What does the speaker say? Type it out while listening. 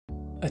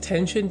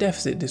Attention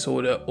deficit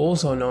disorder,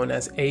 also known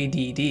as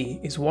ADD,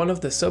 is one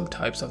of the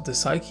subtypes of the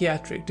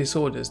psychiatric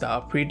disorders that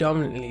are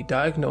predominantly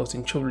diagnosed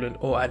in children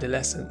or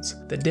adolescents.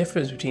 The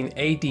difference between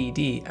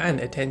ADD and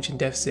attention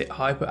deficit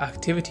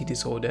hyperactivity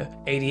disorder,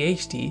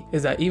 ADHD,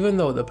 is that even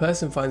though the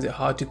person finds it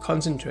hard to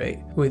concentrate,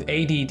 with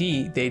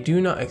ADD they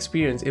do not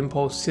experience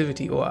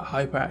impulsivity or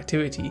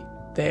hyperactivity.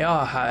 They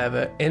are,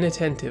 however,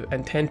 inattentive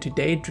and tend to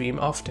daydream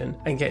often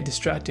and get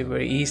distracted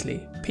very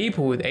easily.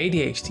 People with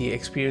ADHD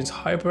experience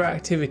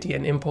hyperactivity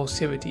and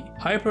impulsivity.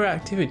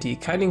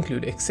 Hyperactivity can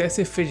include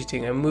excessive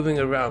fidgeting and moving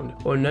around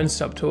or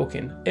non-stop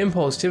talking.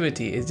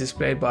 Impulsivity is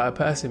displayed by a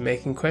person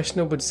making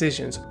questionable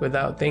decisions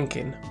without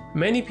thinking.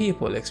 Many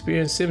people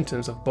experience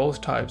symptoms of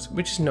both types,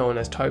 which is known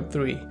as type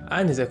 3,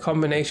 and is a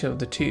combination of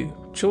the two.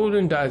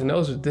 Children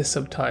diagnosed with this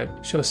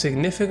subtype show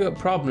significant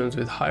problems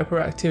with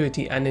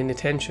hyperactivity and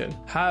inattention.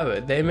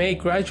 However, they may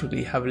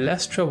gradually have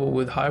less trouble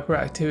with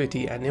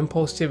hyperactivity and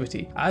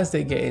impulsivity as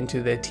they get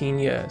into their teen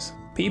years.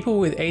 People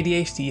with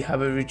ADHD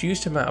have a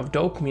reduced amount of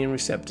dopamine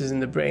receptors in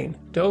the brain.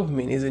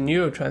 Dopamine is a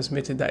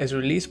neurotransmitter that is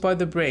released by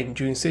the brain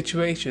during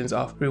situations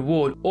of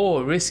reward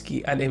or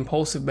risky and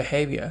impulsive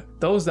behavior.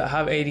 Those that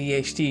have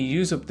ADHD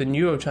use up the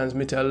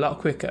neurotransmitter a lot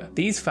quicker.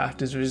 These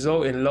factors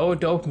result in lower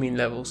dopamine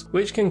levels,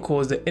 which can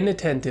cause the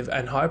inattentive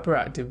and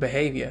hyperactive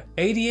behavior.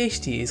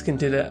 ADHD is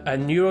considered a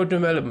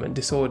neurodevelopment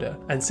disorder,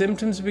 and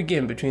symptoms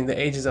begin between the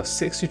ages of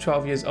 6 to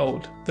 12 years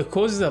old. The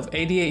causes of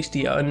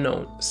ADHD are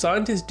unknown.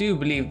 Scientists do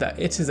believe that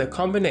it is a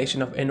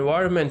combination of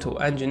environmental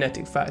and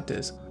genetic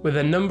factors, with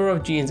a number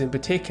of genes in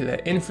particular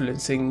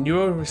influencing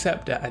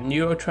neuroreceptor and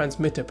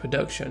neurotransmitter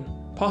production.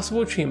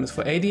 Possible treatments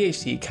for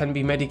ADHD can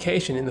be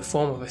medication in the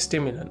form of a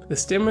stimulant. The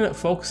stimulant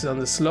focuses on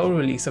the slow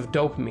release of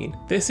dopamine.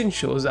 This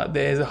ensures that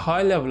there is a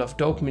high level of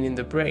dopamine in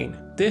the brain.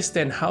 This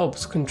then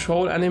helps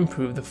control and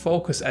improve the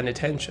focus and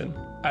attention.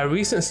 A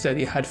recent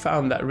study had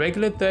found that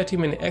regular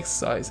 30-minute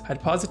exercise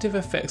had positive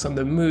effects on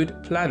the mood,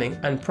 planning,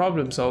 and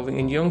problem solving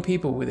in young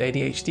people with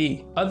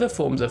ADHD. Other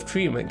forms of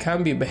treatment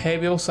can be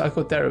behavioral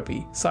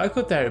psychotherapy.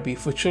 Psychotherapy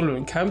for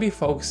children can be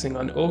focusing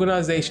on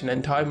organization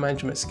and time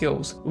management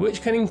skills,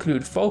 which can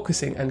include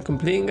focusing and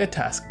completing a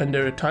task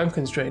under a time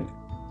constraint.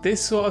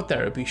 This sort of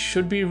therapy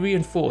should be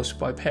reinforced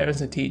by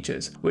parents and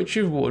teachers, which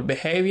reward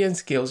behavior and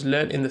skills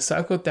learned in the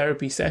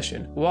psychotherapy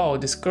session while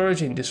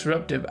discouraging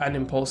disruptive and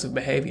impulsive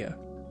behavior.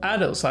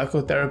 Adult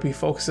psychotherapy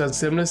focuses on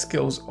similar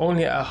skills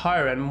only at a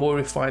higher and more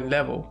refined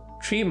level.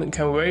 Treatment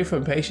can vary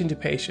from patient to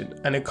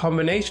patient, and a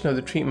combination of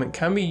the treatment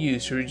can be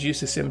used to reduce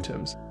the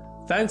symptoms.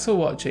 Thanks for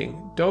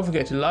watching. Don't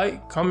forget to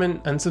like,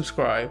 comment, and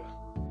subscribe.